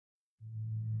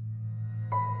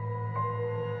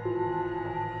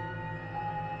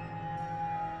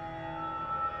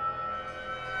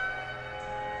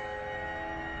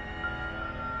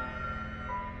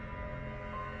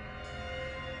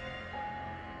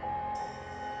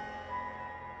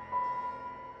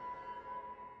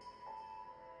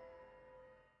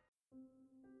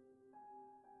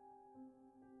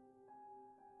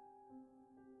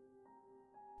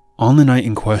On the night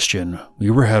in question,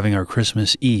 we were having our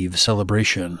Christmas Eve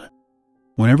celebration.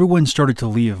 When everyone started to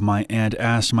leave, my aunt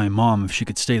asked my mom if she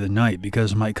could stay the night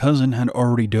because my cousin had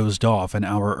already dozed off an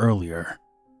hour earlier.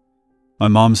 My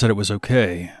mom said it was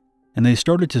okay, and they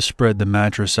started to spread the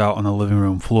mattress out on the living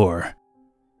room floor.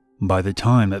 By the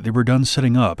time that they were done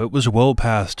setting up, it was well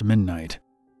past midnight,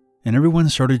 and everyone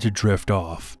started to drift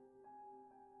off.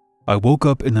 I woke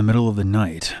up in the middle of the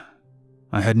night.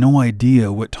 I had no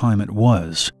idea what time it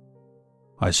was.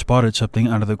 I spotted something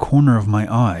out of the corner of my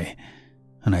eye,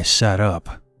 and I sat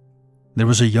up. There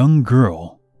was a young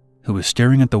girl who was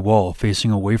staring at the wall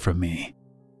facing away from me.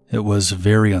 It was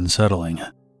very unsettling.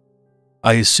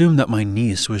 I assumed that my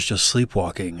niece was just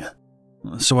sleepwalking,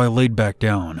 so I laid back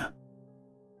down.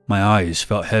 My eyes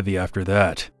felt heavy after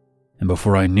that, and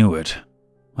before I knew it,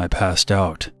 I passed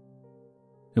out.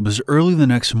 It was early the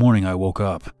next morning I woke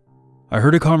up. I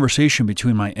heard a conversation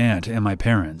between my aunt and my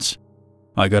parents.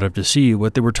 I got up to see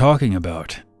what they were talking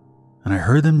about, and I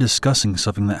heard them discussing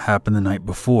something that happened the night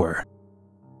before.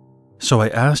 So I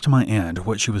asked my aunt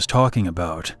what she was talking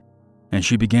about, and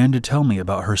she began to tell me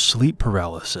about her sleep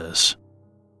paralysis.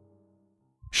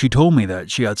 She told me that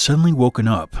she had suddenly woken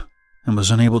up and was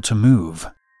unable to move,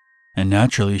 and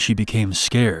naturally she became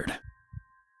scared.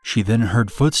 She then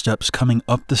heard footsteps coming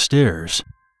up the stairs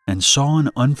and saw an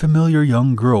unfamiliar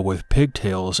young girl with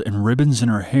pigtails and ribbons in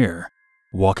her hair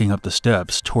walking up the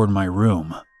steps toward my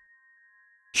room.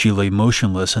 She lay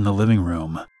motionless in the living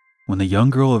room when the young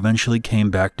girl eventually came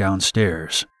back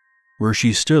downstairs, where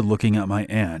she stood looking at my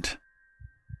aunt.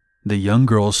 The young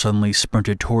girl suddenly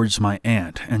sprinted towards my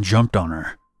aunt and jumped on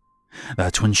her.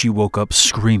 That's when she woke up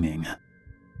screaming.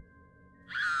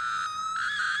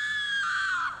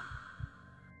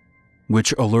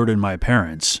 Which alerted my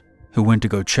parents, who went to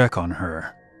go check on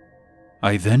her.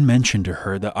 I then mentioned to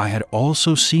her that I had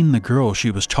also seen the girl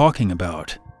she was talking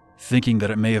about, thinking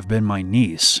that it may have been my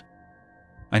niece.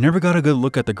 I never got a good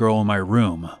look at the girl in my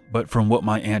room, but from what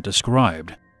my aunt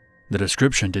described, the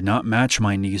description did not match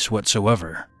my niece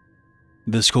whatsoever.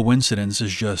 This coincidence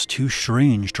is just too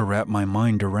strange to wrap my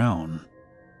mind around.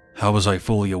 How was I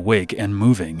fully awake and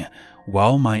moving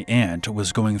while my aunt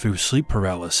was going through sleep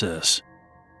paralysis?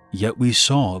 Yet we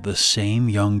saw the same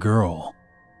young girl.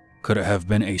 Could it have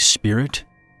been a spirit?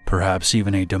 Perhaps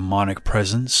even a demonic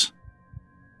presence?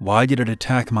 Why did it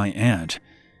attack my aunt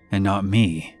and not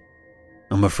me?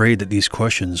 I'm afraid that these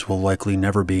questions will likely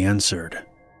never be answered.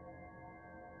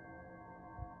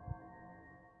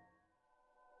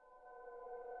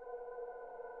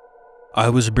 I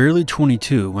was barely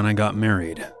 22 when I got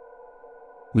married.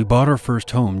 We bought our first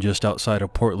home just outside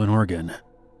of Portland, Oregon.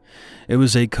 It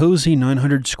was a cozy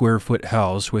 900 square foot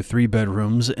house with 3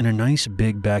 bedrooms and a nice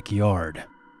big backyard.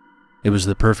 It was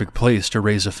the perfect place to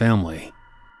raise a family.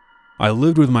 I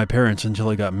lived with my parents until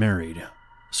I got married,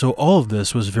 so all of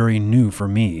this was very new for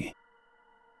me.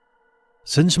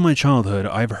 Since my childhood,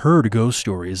 I've heard ghost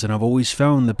stories and I've always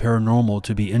found the paranormal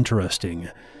to be interesting,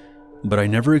 but I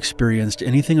never experienced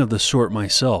anything of the sort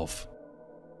myself.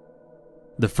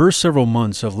 The first several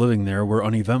months of living there were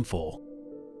uneventful.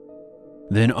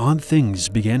 Then odd things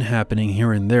began happening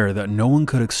here and there that no one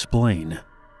could explain.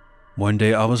 One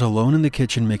day I was alone in the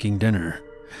kitchen making dinner,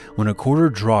 when a quarter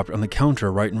dropped on the counter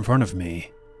right in front of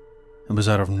me. It was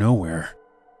out of nowhere.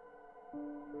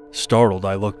 Startled,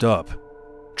 I looked up,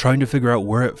 trying to figure out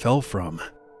where it fell from.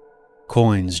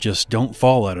 Coins just don't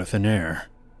fall out of thin air.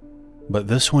 But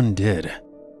this one did.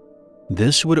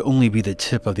 This would only be the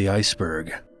tip of the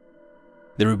iceberg.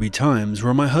 There would be times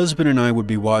where my husband and I would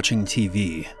be watching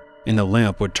TV, and the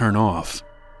lamp would turn off,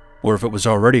 or if it was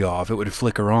already off, it would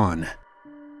flicker on.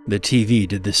 The TV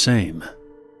did the same.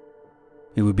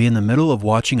 It would be in the middle of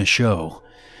watching a show,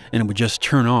 and it would just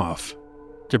turn off.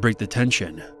 To break the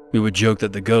tension, we would joke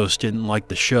that the ghost didn't like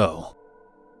the show.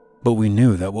 But we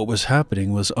knew that what was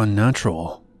happening was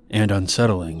unnatural and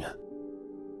unsettling.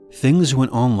 Things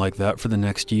went on like that for the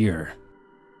next year.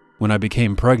 When I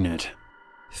became pregnant,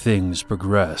 things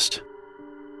progressed.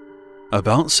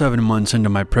 About 7 months into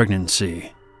my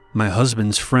pregnancy, my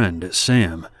husband's friend,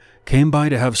 Sam, came by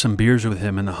to have some beers with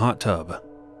him in the hot tub.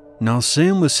 Now,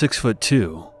 Sam was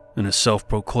 6'2" and a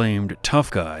self-proclaimed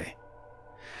tough guy.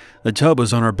 The tub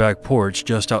was on our back porch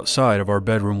just outside of our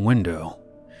bedroom window.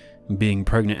 Being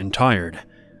pregnant and tired,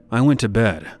 I went to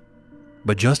bed.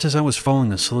 But just as I was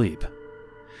falling asleep,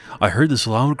 I heard this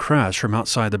loud crash from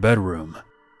outside the bedroom,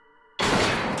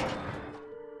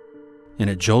 and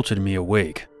it jolted me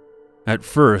awake. At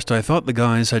first, I thought the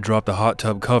guys had dropped the hot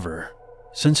tub cover,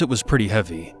 since it was pretty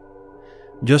heavy.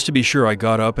 Just to be sure, I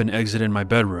got up and exited my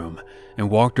bedroom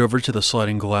and walked over to the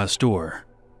sliding glass door,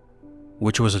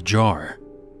 which was ajar.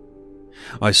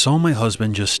 I saw my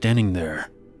husband just standing there,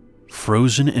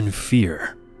 frozen in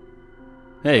fear.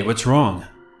 "Hey, what's wrong?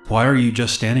 Why are you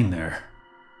just standing there?"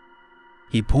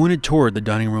 He pointed toward the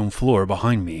dining room floor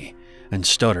behind me and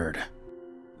stuttered,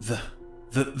 The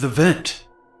vent."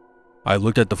 I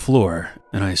looked at the floor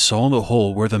and I saw the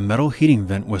hole where the metal heating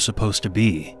vent was supposed to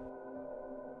be.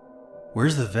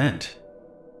 "Where's the vent?"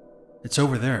 "It's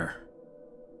over there."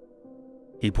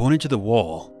 He pointed to the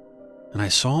wall and I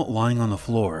saw it lying on the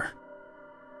floor.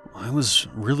 I was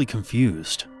really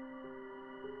confused.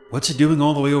 "What's it doing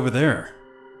all the way over there?"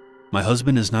 My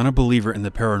husband is not a believer in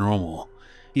the paranormal.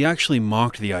 He actually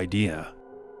mocked the idea.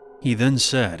 He then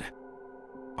said,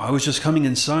 "I was just coming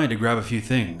inside to grab a few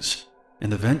things,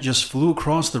 and the vent just flew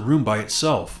across the room by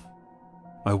itself."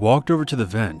 I walked over to the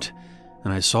vent,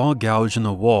 and I saw a gouge in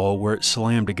the wall where it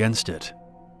slammed against it.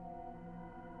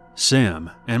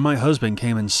 Sam and my husband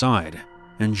came inside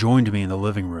and joined me in the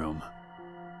living room.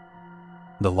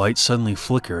 The light suddenly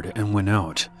flickered and went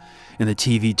out, and the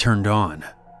TV turned on.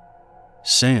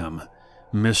 Sam,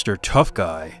 Mr. Tough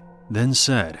Guy, then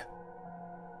said,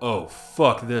 "Oh,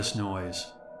 fuck this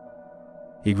noise."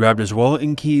 He grabbed his wallet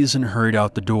and keys and hurried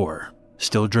out the door,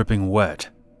 still dripping wet.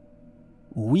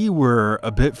 We were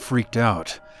a bit freaked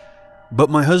out, but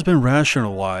my husband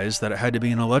rationalized that it had to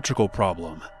be an electrical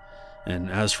problem,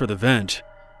 and as for the vent,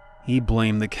 he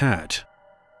blamed the cat,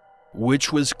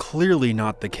 which was clearly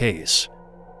not the case.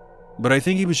 But I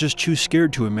think he was just too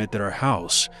scared to admit that our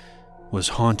house was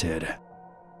haunted.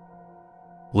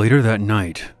 Later that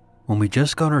night, when we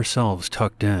just got ourselves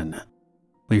tucked in,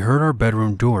 we heard our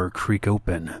bedroom door creak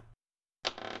open.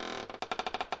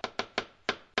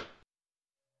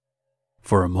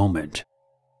 For a moment,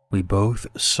 we both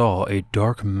saw a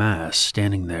dark mass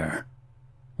standing there,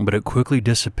 but it quickly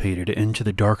dissipated into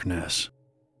the darkness.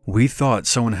 We thought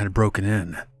someone had broken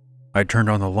in. I turned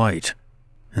on the light,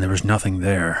 and there was nothing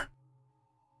there.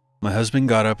 My husband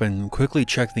got up and quickly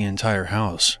checked the entire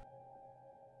house.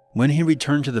 When he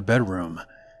returned to the bedroom,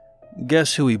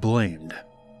 guess who he blamed?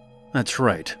 That's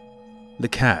right, the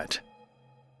cat.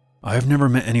 I've never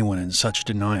met anyone in such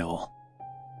denial.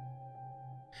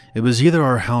 It was either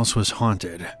our house was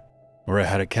haunted, or it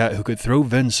had a cat who could throw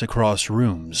vents across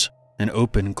rooms and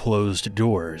open closed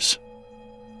doors.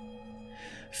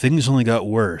 Things only got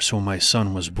worse when my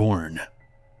son was born.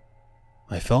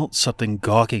 I felt something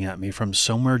gawking at me from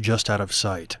somewhere just out of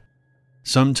sight.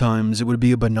 Sometimes it would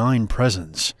be a benign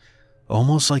presence,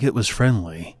 almost like it was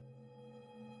friendly.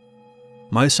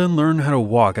 My son learned how to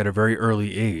walk at a very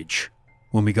early age.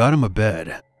 When we got him a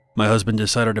bed, my husband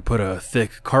decided to put a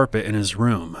thick carpet in his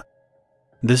room.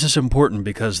 This is important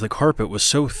because the carpet was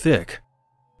so thick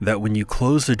that when you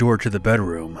closed the door to the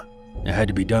bedroom, it had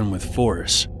to be done with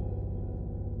force.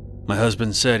 My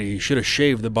husband said he should have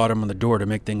shaved the bottom of the door to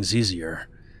make things easier,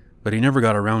 but he never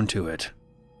got around to it.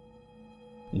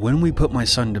 When we put my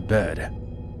son to bed,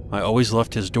 I always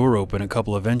left his door open a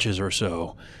couple of inches or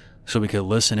so we could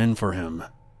listen in for him,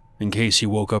 in case he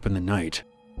woke up in the night.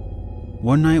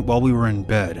 One night while we were in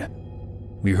bed,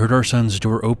 we heard our son's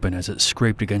door open as it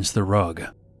scraped against the rug.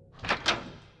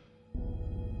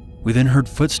 We then heard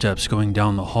footsteps going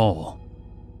down the hall.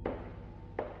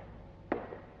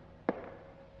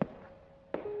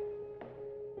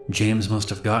 James must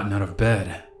have gotten out of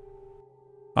bed.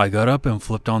 I got up and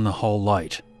flipped on the hall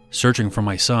light, searching for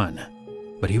my son,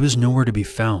 but he was nowhere to be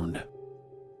found.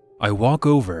 I walk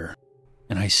over,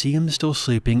 and I see him still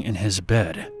sleeping in his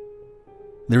bed.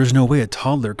 There is no way a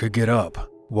toddler could get up,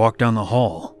 walk down the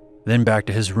hall, then back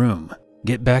to his room,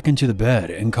 get back into the bed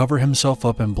and cover himself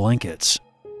up in blankets,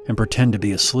 and pretend to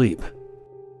be asleep.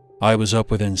 I was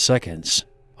up within seconds.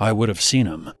 I would have seen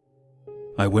him.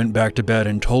 I went back to bed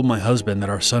and told my husband that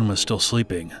our son was still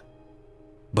sleeping.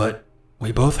 But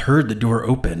we both heard the door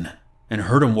open and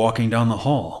heard him walking down the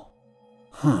hall.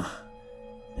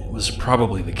 It was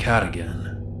probably the cat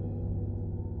again.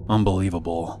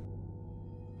 Unbelievable.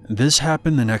 This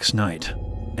happened the next night,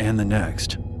 and the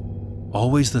next.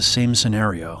 Always the same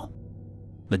scenario.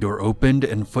 The door opened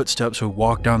and footsteps would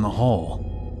walk down the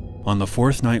hall. On the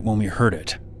fourth night when we heard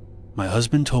it, my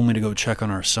husband told me to go check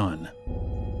on our son.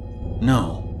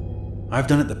 "No, I've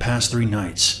done it the past 3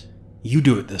 nights. You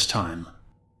do it this time."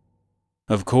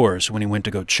 Of course, when he went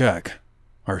to go check,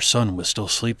 our son was still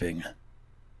sleeping.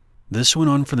 This went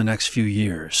on for the next few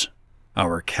years.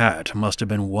 Our cat must have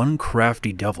been one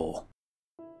crafty devil.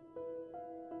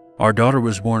 Our daughter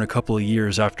was born a couple of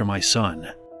years after my son.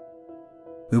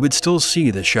 We would still see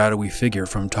the shadowy figure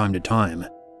from time to time.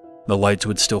 The lights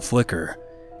would still flicker,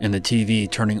 and the TV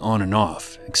turning on and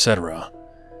off, etc.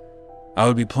 I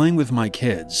would be playing with my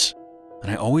kids, and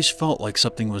I always felt like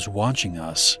something was watching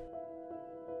us.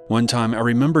 One time, I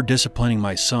remember disciplining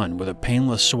my son with a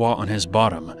painless swat on his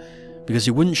bottom because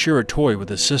he wouldn't share a toy with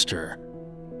his sister.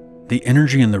 The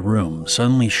energy in the room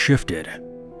suddenly shifted,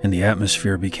 and the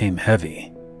atmosphere became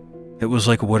heavy. It was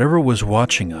like whatever was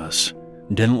watching us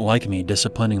didn't like me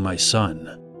disciplining my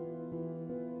son.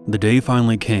 The day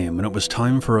finally came, and it was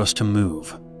time for us to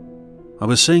move. I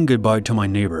was saying goodbye to my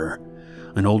neighbor,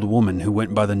 an old woman who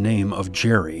went by the name of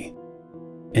Jerry.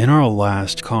 In our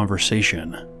last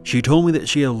conversation, she told me that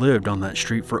she had lived on that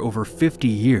street for over 50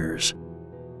 years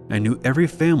and knew every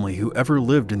family who ever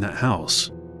lived in that house.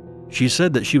 She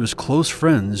said that she was close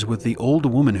friends with the old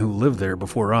woman who lived there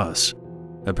before us.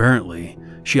 Apparently,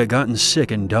 she had gotten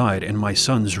sick and died in my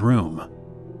son's room.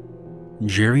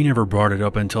 Jerry never brought it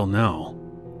up until now,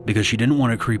 because she didn't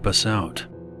want to creep us out.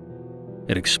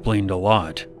 It explained a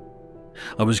lot.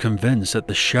 I was convinced that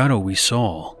the shadow we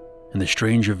saw and the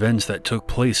strange events that took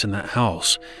place in that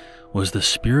house was the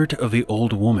spirit of the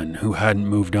old woman who hadn't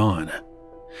moved on.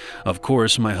 Of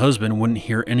course, my husband wouldn't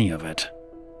hear any of it.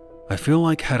 I feel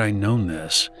like had I known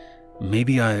this,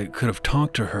 maybe I could have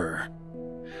talked to her.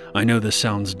 I know this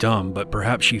sounds dumb, but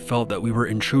perhaps she felt that we were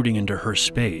intruding into her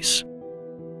space.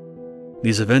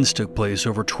 These events took place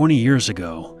over 20 years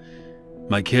ago.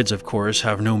 My kids, of course,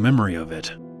 have no memory of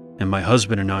it, and my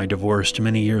husband and I divorced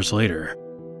many years later.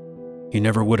 He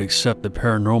never would accept the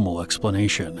paranormal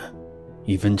explanation.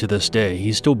 Even to this day,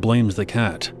 he still blames the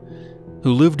cat,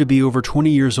 who lived to be over 20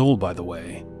 years old, by the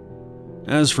way.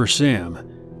 As for Sam,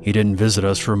 he didn't visit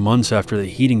us for months after the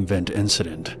heating vent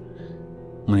incident.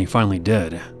 When he finally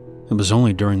did, it was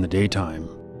only during the daytime.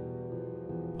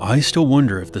 I still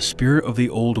wonder if the spirit of the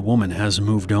old woman has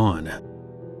moved on,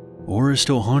 or is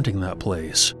still haunting that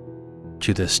place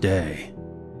to this day.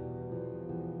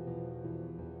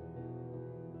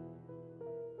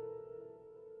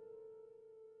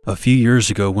 A few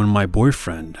years ago, when my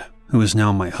boyfriend, who is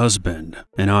now my husband,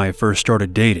 and I first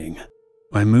started dating,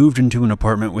 I moved into an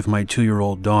apartment with my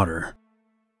 2-year-old daughter.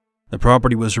 The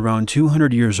property was around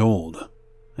 200 years old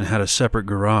and had a separate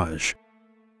garage.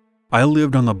 I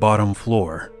lived on the bottom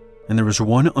floor, and there was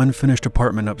one unfinished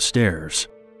apartment upstairs.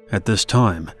 At this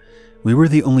time, we were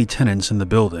the only tenants in the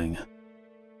building.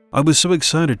 I was so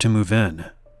excited to move in.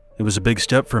 It was a big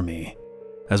step for me,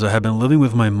 as I had been living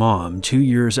with my mom 2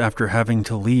 years after having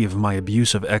to leave my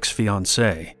abusive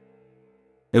ex-fiancé.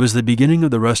 It was the beginning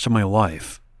of the rest of my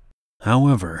life.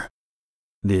 However,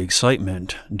 the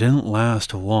excitement didn't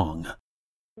last long.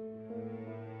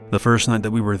 The first night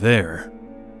that we were there,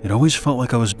 it always felt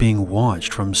like I was being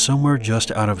watched from somewhere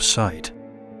just out of sight.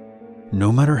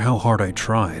 No matter how hard I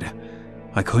tried,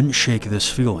 I couldn't shake this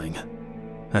feeling.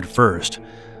 At first,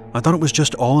 I thought it was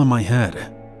just all in my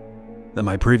head, that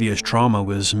my previous trauma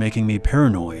was making me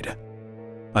paranoid.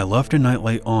 I left a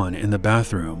nightlight on in the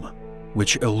bathroom,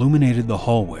 which illuminated the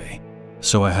hallway,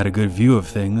 so I had a good view of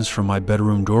things from my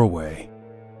bedroom doorway.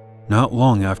 Not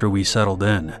long after we settled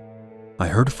in, I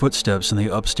heard footsteps in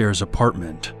the upstairs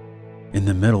apartment in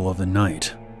the middle of the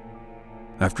night.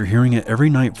 After hearing it every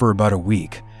night for about a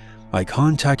week, I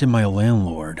contacted my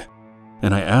landlord,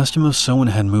 and I asked him if someone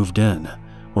had moved in,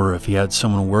 or if he had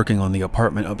someone working on the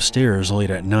apartment upstairs late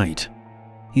at night.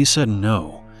 He said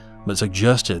no, but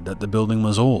suggested that the building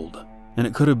was old, and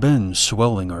it could have been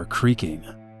swelling or creaking.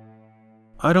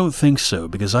 I don't think so,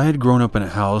 because I had grown up in a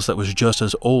house that was just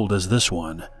as old as this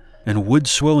one, and wood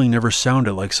swelling never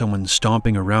sounded like someone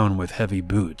stomping around with heavy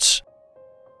boots.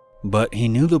 But he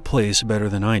knew the place better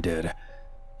than I did,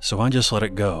 so I just let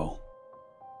it go.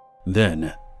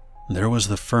 Then, there was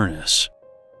the furnace.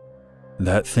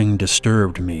 That thing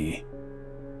disturbed me.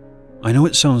 I know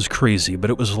it sounds crazy, but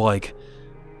it was like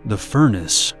the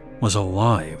furnace was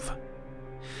alive.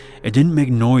 It didn't make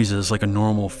noises like a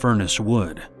normal furnace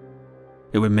would.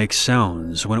 It would make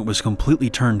sounds when it was completely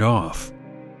turned off.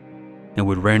 It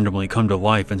would randomly come to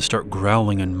life and start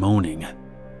growling and moaning.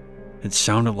 It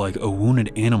sounded like a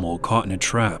wounded animal caught in a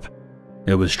trap.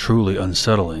 It was truly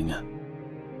unsettling.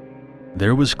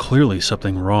 There was clearly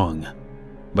something wrong,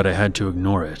 but I had to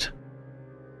ignore it.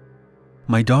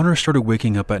 My daughter started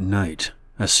waking up at night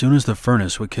as soon as the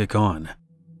furnace would kick on.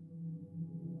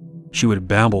 She would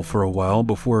babble for a while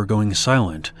before going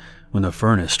silent when the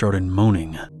furnace started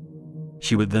moaning.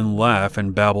 She would then laugh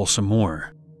and babble some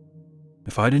more.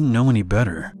 If I didn't know any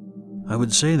better, I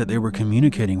would say that they were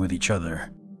communicating with each other.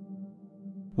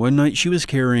 One night she was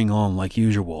carrying on like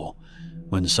usual,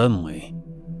 when suddenly,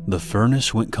 the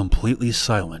furnace went completely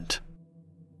silent,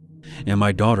 and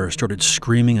my daughter started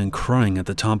screaming and crying at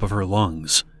the top of her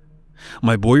lungs.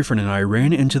 My boyfriend and I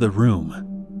ran into the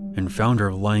room and found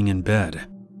her lying in bed,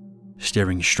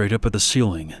 staring straight up at the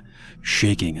ceiling,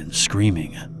 shaking and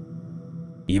screaming.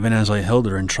 Even as I held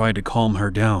her and tried to calm her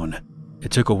down,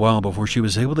 it took a while before she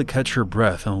was able to catch her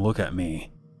breath and look at me.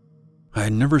 I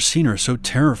had never seen her so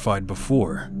terrified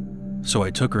before, so I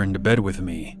took her into bed with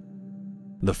me.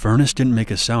 The furnace didn't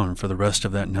make a sound for the rest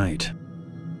of that night.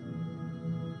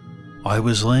 I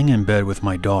was laying in bed with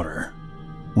my daughter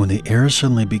when the air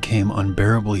suddenly became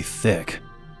unbearably thick.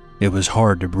 It was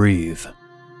hard to breathe.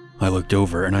 I looked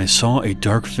over and I saw a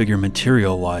dark figure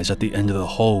materialize at the end of the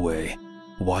hallway,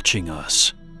 watching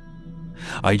us.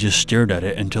 I just stared at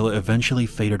it until it eventually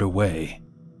faded away.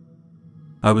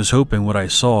 I was hoping what I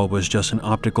saw was just an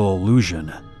optical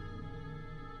illusion,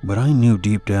 but I knew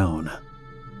deep down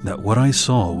that what I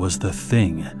saw was the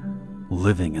thing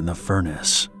living in the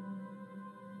furnace.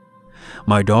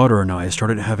 My daughter and I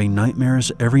started having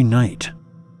nightmares every night,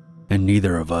 and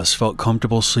neither of us felt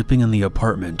comfortable sleeping in the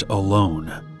apartment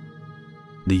alone.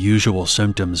 The usual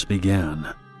symptoms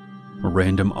began.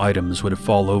 Random items would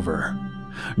fall over.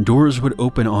 Doors would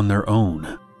open on their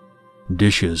own.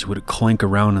 Dishes would clank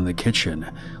around in the kitchen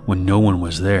when no one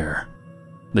was there.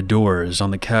 The doors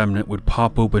on the cabinet would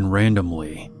pop open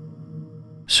randomly.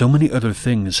 So many other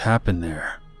things happened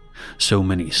there. So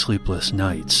many sleepless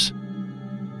nights.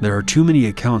 There are too many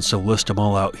accounts to list them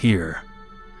all out here.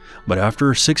 But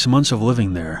after 6 months of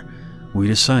living there, we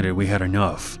decided we had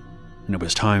enough, and it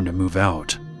was time to move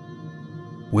out.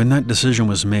 When that decision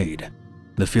was made,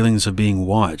 the feelings of being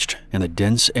watched and the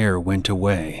dense air went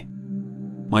away.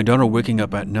 My daughter waking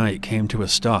up at night came to a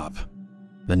stop.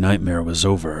 The nightmare was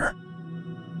over.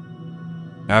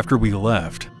 After we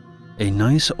left, a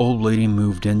nice old lady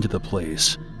moved into the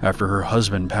place after her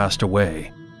husband passed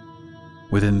away.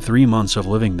 Within 3 months of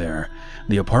living there,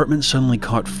 the apartment suddenly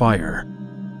caught fire.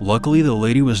 Luckily, the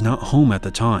lady was not home at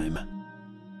the time,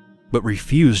 but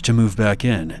refused to move back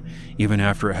in even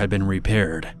after it had been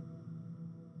repaired.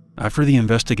 After the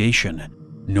investigation,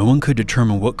 no one could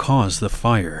determine what caused the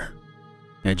fire.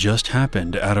 It just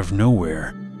happened out of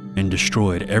nowhere and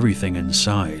destroyed everything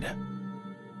inside.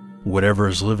 Whatever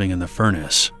is living in the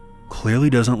furnace clearly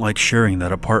doesn't like sharing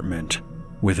that apartment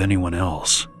with anyone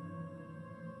else.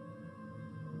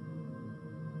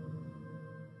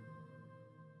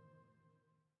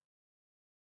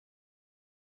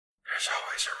 There's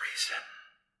always a reason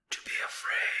to be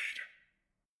afraid.